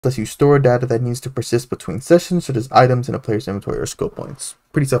lets you store data that needs to persist between sessions, such as items in a player's inventory or skill points.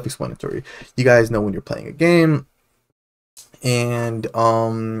 Pretty self-explanatory. You guys know when you're playing a game, and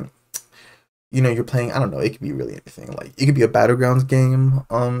you know, you're playing, I don't know, it could be really anything. Like, it could be a Battlegrounds game.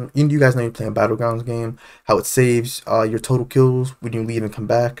 You guys know you're playing a Battlegrounds game, how it saves your total kills when you leave and come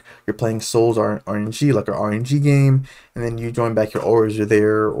back. You're playing Souls RNG, like an RNG game, and then you join back, your auras are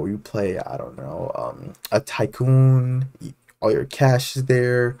there, or you play, I don't know, a Tycoon, all your cash is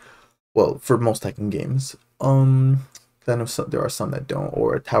there. Well, for most Tycoon games. I know there are some that don't,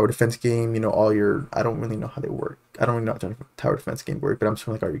 or a tower defense game, you know, all your, I don't really know how they work. I don't really know how a tower defense game work, but I'm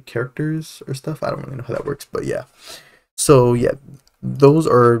sure like, are your characters or stuff? I don't really know how that works, but yeah. So yeah, those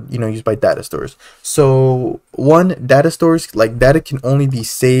are, you know, used by data stores. So one, data stores, like data can only be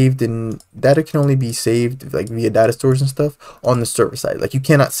saved like via data stores and stuff on the server side. Like you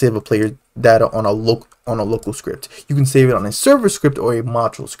cannot save a player's data on a local script. You can save it on a server script or a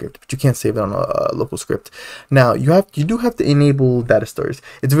module script, but you can't save it on a local script. Now you do have to enable data stores.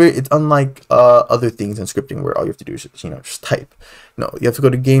 It's unlike other things in scripting where all you have to do is, you know, just type. No, you have to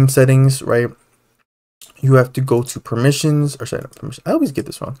go to game settings, right? You have to go to permissions, or sorry, not permission. I always get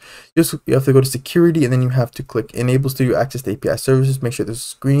this wrong. You have to go to security, and then you have to click enable studio access to API services. Make sure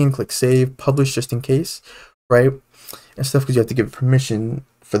there's green, click save, publish just in case, right? And stuff, because you have to give permission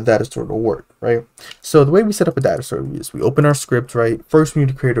for the data store to work, right? So the way we set up a data store is we open our script, right? First, we need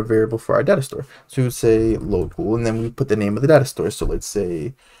to create a variable for our data store. So we would say local, and then we put the name of the data store. So let's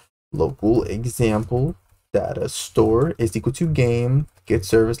say local example data store is equal to game get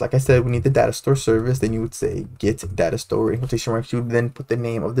service. Like I said, we need the data store service. Then you would say get data store in quotation marks. You would then put the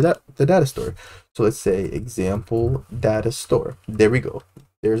name of the data store. So let's say example data store. There we go.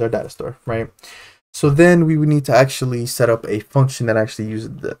 There's our data store, right? So then we would need to actually set up a function that actually uses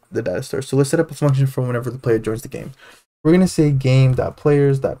the data store. So let's set up a function for whenever the player joins the game. We're going to say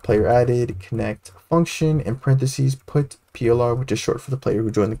game.players.player added connect function in parentheses put PLR, which is short for the player who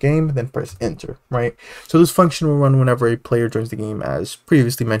joined the game, then press enter, right? So this function will run whenever a player joins the game, as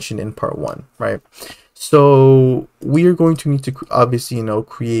previously mentioned in part 1, right? So we are going to need to obviously, you know,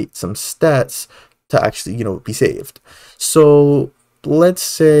 create some stats to actually, you know, be saved. So let's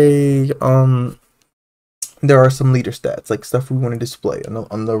say there are some leader stats, like stuff we want to display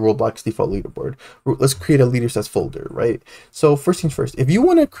on the Roblox default leaderboard. Let's create a leader stats folder, right? So first things first, if you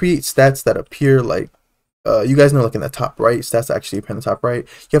want to create stats that appear like, you guys know, like in the top right, stats actually appear in the top right,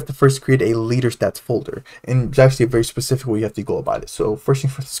 you have to first create a leader stats folder. And it's actually a very specific way you have to go about it. So first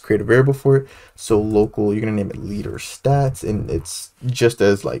things first, let's create a variable for it. So local, you're going to name it leader stats, and it's just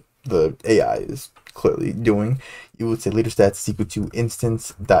as like the AI is clearly doing. You would say leader stats is equal to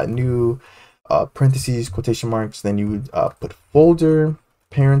instance.new parentheses, quotation marks, then you would put folder,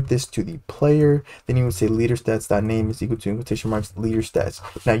 parent this to the player, then you would say leader stats.name is equal to, in quotation marks, leader stats.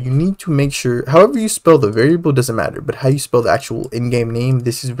 Now you need to make sure, however you spell the variable doesn't matter, but how you spell the actual in-game name,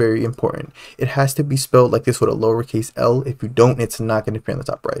 this is very important. It has to be spelled like this with a lowercase l. If you don't, it's not going to appear on the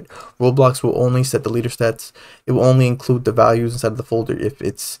top right. Roblox will only set the leader stats, it will only include the values inside of the folder if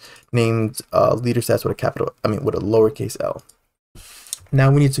it's named leader stats with a lowercase l. Now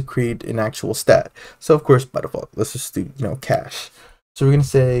we need to create an actual stat. So of course, by default, let's just do, you know, cash. So we're going to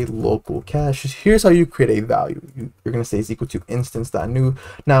say local cash. Here's how you create a value. You're going to say is equal to instance.new.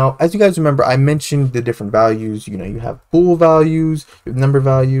 Now, as you guys remember, I mentioned the different values. You know, you have bool values, you have number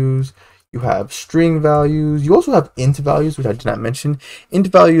values, you have string values. You also have int values, which I did not mention. Int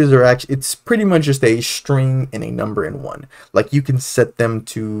values are actually, it's pretty much just a string and a number in one. Like you can set them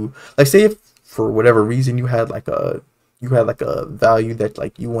to, like say if for whatever reason you had like a value that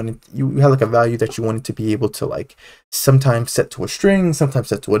like you had like a value that you wanted to be able to like sometimes set to a string, sometimes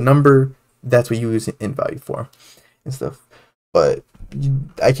set to a number. That's what you use int value for and stuff. But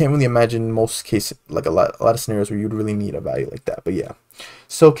I can't really imagine most cases, like a lot of scenarios where you'd really need a value like that. But yeah,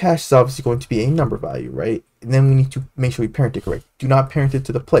 so cash is obviously going to be a number value, right? And then we need to make sure we parent it correct. Do not parent it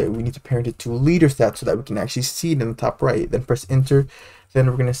to the player. We need to parent it to leader stats so that we can actually see it in the top right. Then press enter. Then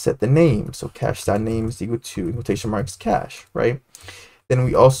we're going to set the name. So cash.name is equal to, in quotation marks, cash, right? Then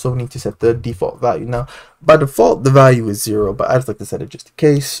we also need to set the default value. Now, by default, the value is 0, but I just like to set it just in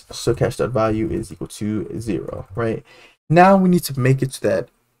case. So cash.value is equal to 0, right? Now we need to make it so that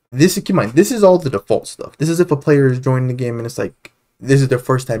this, keep in mind, this is all the default stuff. This is if a player is joining the game and it's like, this is their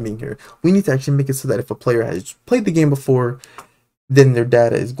first time being here. We need to actually make it so that if a player has played the game before, then their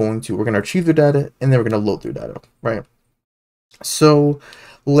data is going to, we're going to retrieve their data and then we're going to load their data, right? So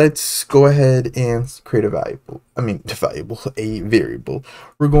let's go ahead and create a a variable.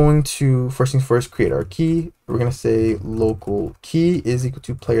 We're going to, first things first, create our key. We're going to say local key is equal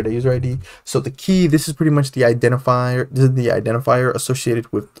to player.user ID. So the key, this is pretty much the identifier. This is the identifier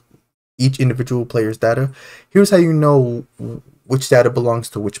associated with each individual player's data. Here's how you know which data belongs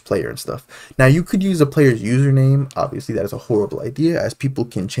to which player and stuff. Now you could use a player's username. Obviously that is a horrible idea, as people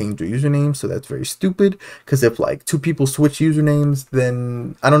can change their username, so that's very stupid, because if like two people switch usernames,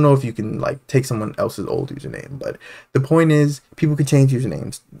 then I don't know if you can like take someone else's old username, but the point is people can change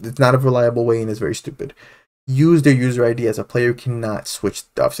usernames. It's not a reliable way and it's very stupid. Use their user ID, as a player cannot switch.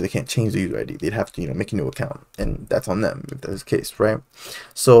 Obviously they can't change their user ID. They'd have to, make a new account, and that's on them if that's the case, right?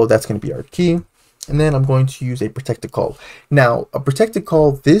 So that's going to be our key. And then I'm going to use a protected call. Now, a protected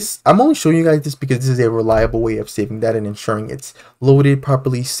call, I'm only showing you guys this because this is a reliable way of saving data and ensuring it's loaded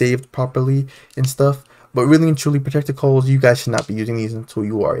properly, saved properly, and stuff. But really and truly, protected calls, you guys should not be using these until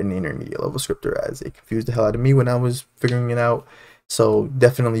you are an intermediate level scripter, as it confused the hell out of me when I was figuring it out. So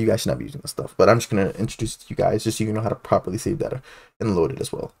definitely you guys should not be using this stuff. But I'm just going to introduce it to you guys just so you know how to properly save data and load it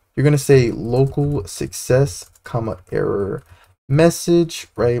as well. You're going to say local success, error message,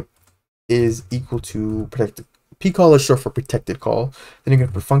 right, is equal to protected. P-call is short for protected call. Then you're going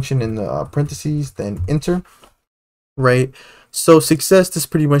to put function in the parentheses, then enter, right? So success, this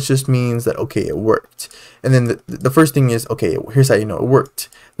pretty much just means that, okay, it worked. And then the first thing is, okay, here's how you know it worked.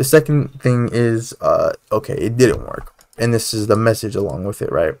 The second thing is, okay, it didn't work. And this is the message along with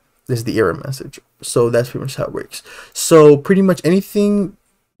it, right? This is the error message. So that's pretty much how it works. So pretty much anything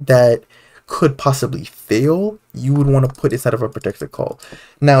that could possibly fail, you would want to put inside of a protected call.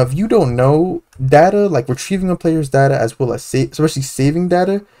 Now, if you don't know, data, like retrieving a player's data as well as especially saving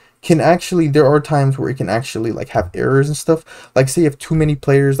data, can actually, there are times where it can actually like have errors and stuff. Like say if too many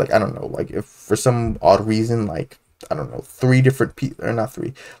players, like I don't know, like if for some odd reason, like I don't know,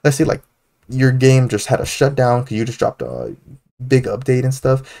 let's say like your game just had a shutdown because you just dropped a big update and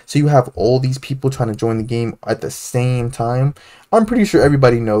stuff, so you have all these people trying to join the game at the same time. I'm pretty sure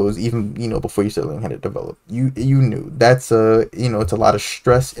everybody knows, even before you start learning how to develop, you knew that's it's a lot of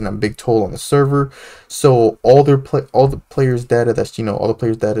stress and a big toll on the server. So all the players data, that's all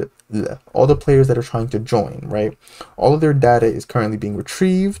the players that are trying to join, right, all of their data is currently being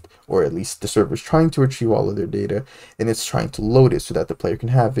retrieved, or at least the server is trying to retrieve all of their data, and it's trying to load it so that the player can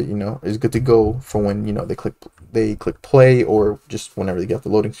have it, is good to go for when they click play, or just whenever they get the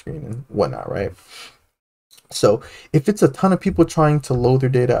loading screen and whatnot, right? So if it's a ton of people trying to load their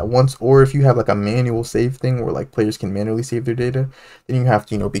data at once, or if you have like a manual save thing where like players can manually save their data, then you have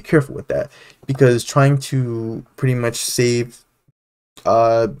to be careful with that, because trying to pretty much save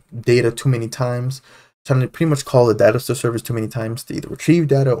data too many times, trying to pretty much call the data store service too many times to either retrieve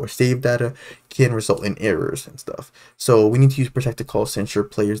data or save data, can result in errors and stuff. So we need to use protected calls to ensure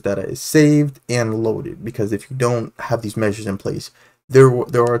players' data is saved and loaded, because if you don't have these measures in place, there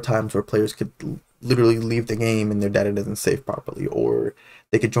are times where players could literally leave the game and their data doesn't save properly, or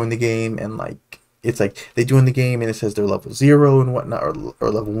they could join the game and like it's like they join the game and it says they're level 0 and whatnot, or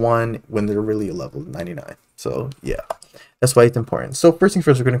level 1 when they're really a level 99. So yeah, that's why it's important. So first things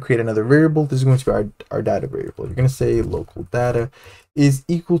first, we're going to create another variable. This is going to be our data variable. You're going to say local data is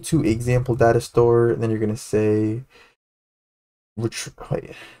equal to example data store, and then you're going to say wait,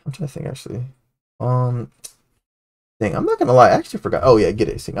 I'm trying to think actually. Dang, I'm not gonna lie, I actually forgot. Oh yeah, get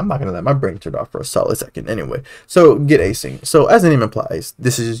async. I'm not gonna lie, my brain turned off for a solid second. Anyway, so get async. So as the name implies,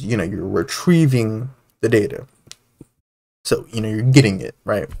 this is you're retrieving the data. So you're getting it,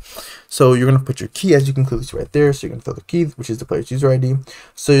 right? So you're gonna put your key, as you can clearly see right there. So you're gonna throw the key, which is the player's user ID.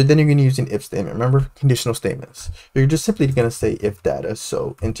 So then you're gonna use an if statement. Remember, conditional statements. You're just simply gonna say if data.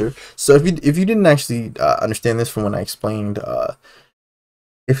 So enter. So if you didn't actually understand this from when I explained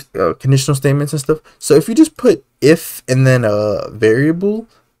if conditional statements and stuff, so if you just put if and then a variable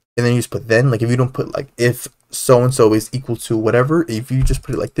and then you just put then, like if you don't put like if so and so is equal to whatever, if you just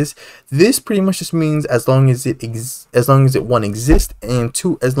put it like this pretty much just means as long as it one exists, and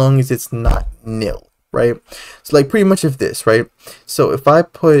two, as long as it's not nil, right? So like pretty much if this, right? So if I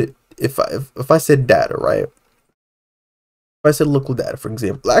put if I said data, right? If I said local data, for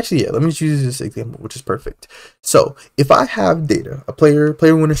example, actually, yeah, let me just use this example, which is perfect. So if I have data, a player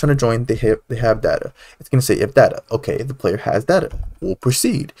when is trying to join, they have data. It's gonna say if data. Okay, the player has data. We'll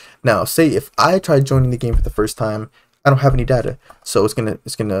proceed. Now, say if I try joining the game for the first time, I don't have any data, so it's gonna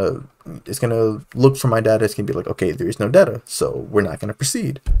look for my data. It's gonna be like, okay, there is no data, so we're not gonna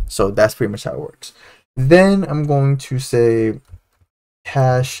proceed. So that's pretty much how it works. Then I'm going to say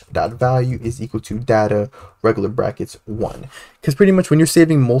hash.value is equal to data regular brackets 1, because pretty much when you're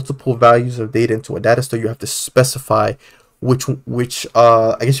saving multiple values of data into a data store, you have to specify which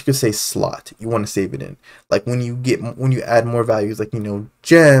I guess you could say slot you want to save it in. Like when you add more values, like, you know,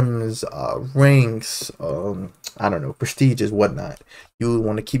 gems, ranks, I don't know, prestiges, whatnot, you would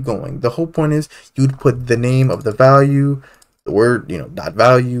want to keep going. The whole point is you'd put the name of the value, the word, you know, dot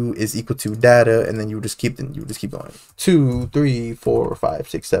value is equal to data, and then you would just keep going 2, 3, 4, 5,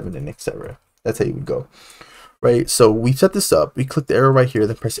 6, 7, and etc. That's how you would go. Right, so we set this up, we click the arrow right here,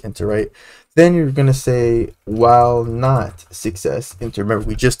 then press enter, right? Then you're gonna say while not success, enter. Remember,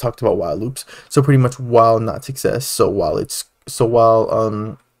 we just talked about while loops, so pretty much while not success. So while it's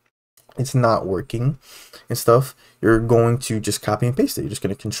not working and stuff, you're going to just copy and paste it. You're just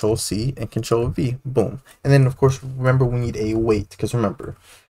gonna Control C and Control V, boom. And then of course, remember, we need a wait, because remember,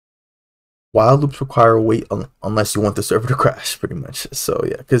 while loops require a wait unless you want the server to crash, pretty much. So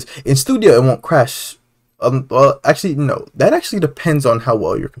yeah, because in Studio it won't crash. Well, actually, no. That actually depends on how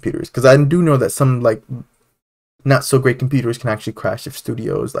well your computer is, because I do know that some like not so great computers can actually crash if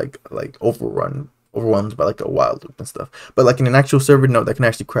Studio is like overwhelmed by like a while loop and stuff. But like in an actual server, no, that can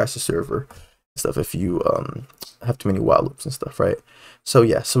actually crash the server and stuff if you have too many while loops and stuff, right? So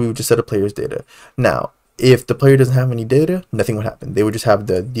yeah, so we would just set a player's data. Now, if the player doesn't have any data, nothing would happen. They would just have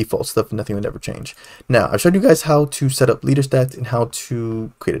the default stuff and nothing would ever change. Now, I've showed you guys how to set up leader stats and how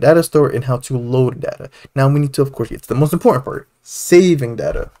to create a data store and how to load data. Now we need to, of course, get to the most important part, saving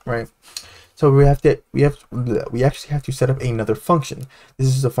data, right? So we actually have to set up another function. This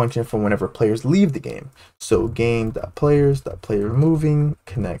is a function for whenever players leave the game. So game.players.player moving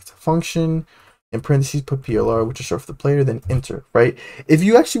connect function, in parentheses put PLR, which is short for the player, then enter, right? If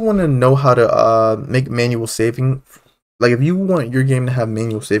you actually want to know how to make manual saving, like if you want your game to have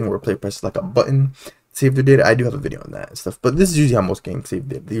manual saving where a player presses like a button to save their data, I do have a video on that and stuff. But this is usually how most games save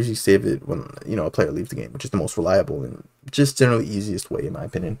data. They usually save it when, you know, a player leaves the game, which is the most reliable and just generally easiest way, in my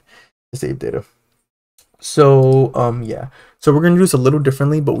opinion, to save data. So yeah, so we're gonna do this a little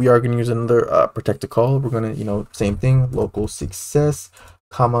differently, but we are gonna use another protected call. We're gonna, you know, same thing, local success,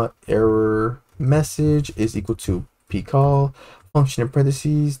 comma, error message is equal to pcall, function in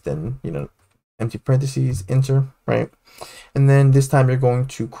parentheses, then, you know, empty parentheses, enter, right? And then this time you're going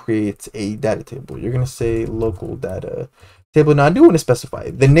to create a data table. You're going to say local data table. Now I do want to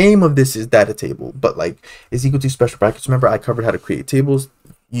specify the name of this is data table, but like is equal to special brackets. Remember, I covered how to create tables.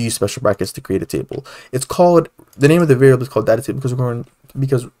 You use special brackets to create a table. It's called, the name of the variable is called data table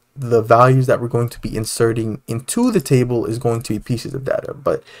because the values that we're going to be inserting into the table is going to be pieces of data,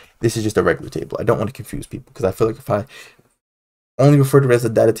 but this is just a regular table. I don't want to confuse people, because I feel like if I only refer to it as a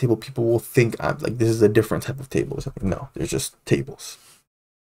data table, people will think I'm like, this is a different type of table or something. No, there's just tables.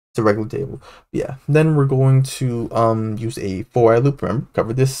 It's a regular table. Yeah. Then we're going to use a for I loop. Remember,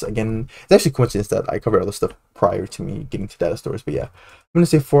 cover this again. It's actually coincidence that I covered all this stuff prior to me getting to data stores. But yeah, I'm gonna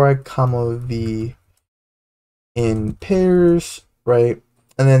say for I comma v in pairs, right?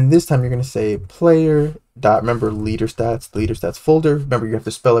 And then this time you're gonna say player dot, remember, leader stats folder. Remember, you have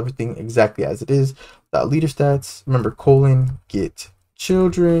to spell everything exactly as it is. Dot leader stats. Remember, colon get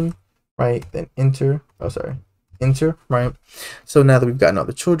children, right? Then enter. Oh, sorry. Enter, right? So now that we've gotten all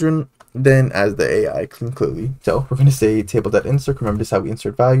the children, then as the AI can clearly tell, we're going to say table.insert. Remember, this is how we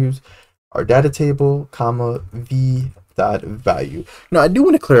insert values. Our data table, comma, v dot value. Now, I do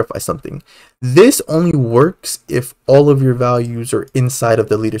want to clarify something. This only works if all of your values are inside of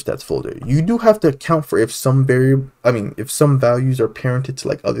the leader stats folder. You do have to account for if some if some values are parented to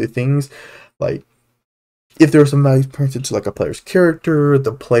like other things, like if there are some values parented to like a player's character,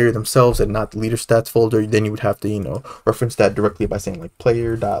 the player themselves, and not the leader stats folder, then you would have to, you know, reference that directly by saying like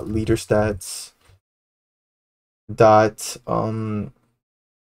player.leaderstats dot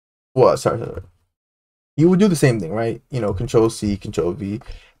sorry. You would do the same thing, right? You know, Control C, Control V,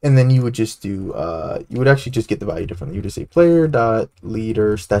 and then you would just do you would actually just get the value differently. You would just say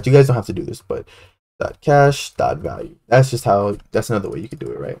player.leaderstats. You guys don't have to do this, but .cache.value. That's another way you could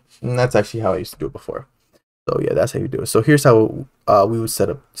do it, right? And that's actually how I used to do it before. So yeah, that's how you do it. So here's how we would set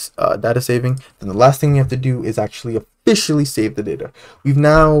up data saving. Then the last thing you have to do is actually officially save the data. We've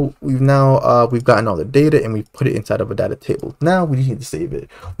gotten all the data and we've put it inside of a data table. Now we just need to save it.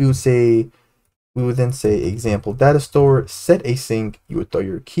 We would then say example data store set async. You would throw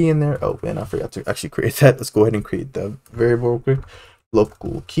your key in there. Oh, and I forgot to actually create that. Let's go ahead and create the variable real quick.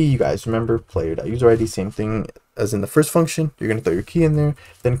 Local key, you guys remember, player.user ID, same thing as in the first function. You're going to throw your key in there,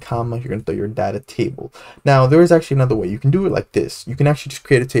 then comma, you're going to throw your data table. Now there is actually another way. You can do it like this. You can actually just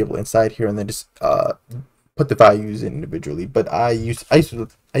create a table inside here and then just put the values in individually. But I used to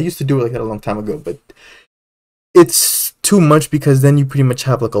do it like that a long time ago, but it's too much, because then you pretty much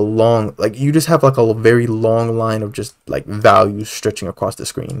have like you just have like a very long line of just like values stretching across the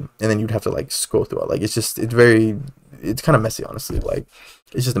screen, and then you'd have to like scroll through it. Like it's very it's kind of messy, honestly. Like,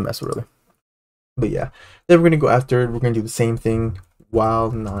 it's just a mess, really. But yeah, then we're gonna go after it. We're gonna do the same thing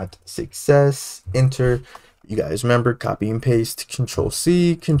while not success. Enter. You guys remember, copy and paste. Control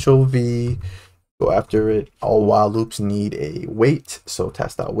C, Control V. Go after it. All while loops need a wait, so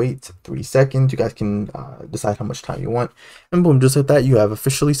test.wait 3 seconds. You guys can decide how much time you want, and boom, just like that, you have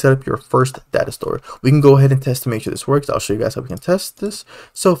officially set up your first data store. We can go ahead and test to make sure this works. I'll show you guys how we can test this.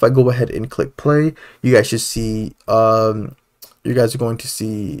 So if I go ahead and click play, you guys should see you guys are going to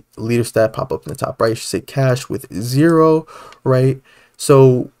see leader stat pop up in the top right. You should say cache with 0, right?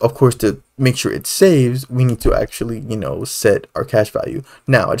 So of course, to make sure it saves, we need to actually, you know, set our cache value.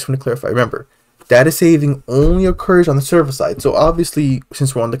 Now I just want to clarify, remember, data saving only occurs on the server side. So obviously,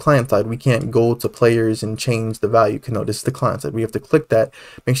 since we're on the client side, we can't go to players and change the value. No, this is the client side. We have to click that,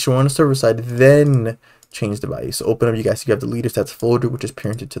 make sure we're on the server side, then change the value. So open up, you guys, you have the leader stats folder, which is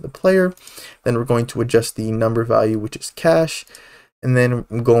parented to the player. Then we're going to adjust the number value, which is cache. And then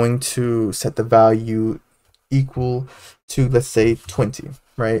I'm going to set the value equal to, let's say, 20,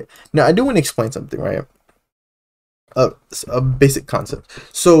 right? Now, I do want to explain something, right? A basic concept.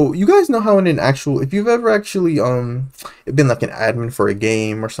 So you guys know how in an actual, if you've ever actually been like an admin for a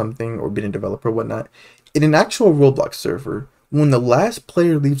game or something, or been a developer or whatnot, in an actual Roblox server, when the last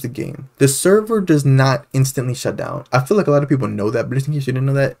player leaves the game, the server does not instantly shut down. I feel like a lot of people know that, but just in case you didn't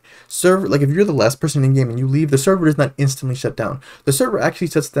know that, server, like if you're the last person in game and you leave, the server does not instantly shut down. The server actually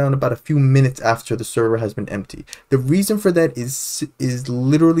shuts down about a few minutes after the server has been empty. The reason for that is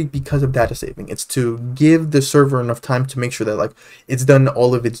literally because of data saving. It's to give the server enough time to make sure that like it's done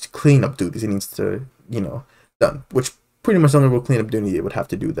all of its cleanup duties it needs to, you know, done, which pretty much the only real cleanup duty it would have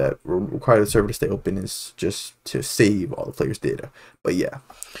to do that require the server to stay open is just to save all the players' data. But yeah,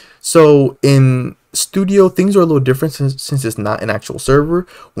 so in Studio, things are a little different since it's not an actual server.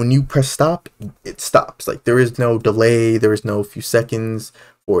 When you press stop, it stops. Like there is no delay, there is no few seconds,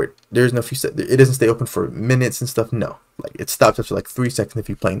 or there's no it doesn't stay open for minutes and stuff. No, like it stops after like 3 seconds if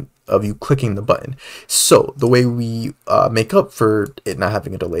you clicking the button. So the way we make up for it not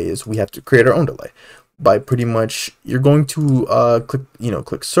having a delay is we have to create our own delay. By pretty much, you're going to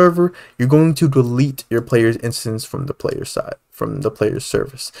click server. You're going to delete your player's instance from the player side, from the player's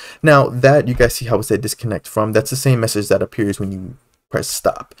service. Now that you guys see how it said disconnect from, that's the same message that appears when you press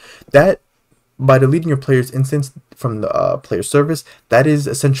stop. That by deleting your player's instance from the player service, that is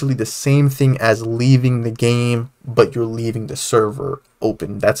essentially the same thing as leaving the game, but you're leaving the server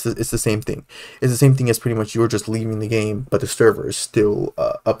open. It's the same thing. It's the same thing as pretty much you're just leaving the game, but the server is still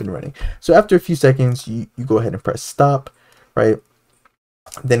up and running. So after a few seconds, you go ahead and press stop, right?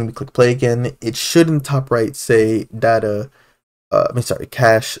 Then we click play again. It should in the top right say data.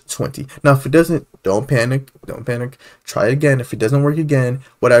 Cache 20. Now, if it doesn't, don't panic. Try it again. If it doesn't work again,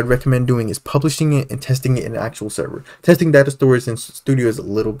 what I'd recommend doing is publishing it and testing it in an actual server. Testing data stores in Studio is a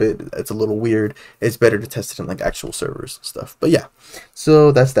little weird. It's better to test it in like actual servers and stuff. But yeah,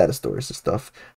 so that's data stores and stuff.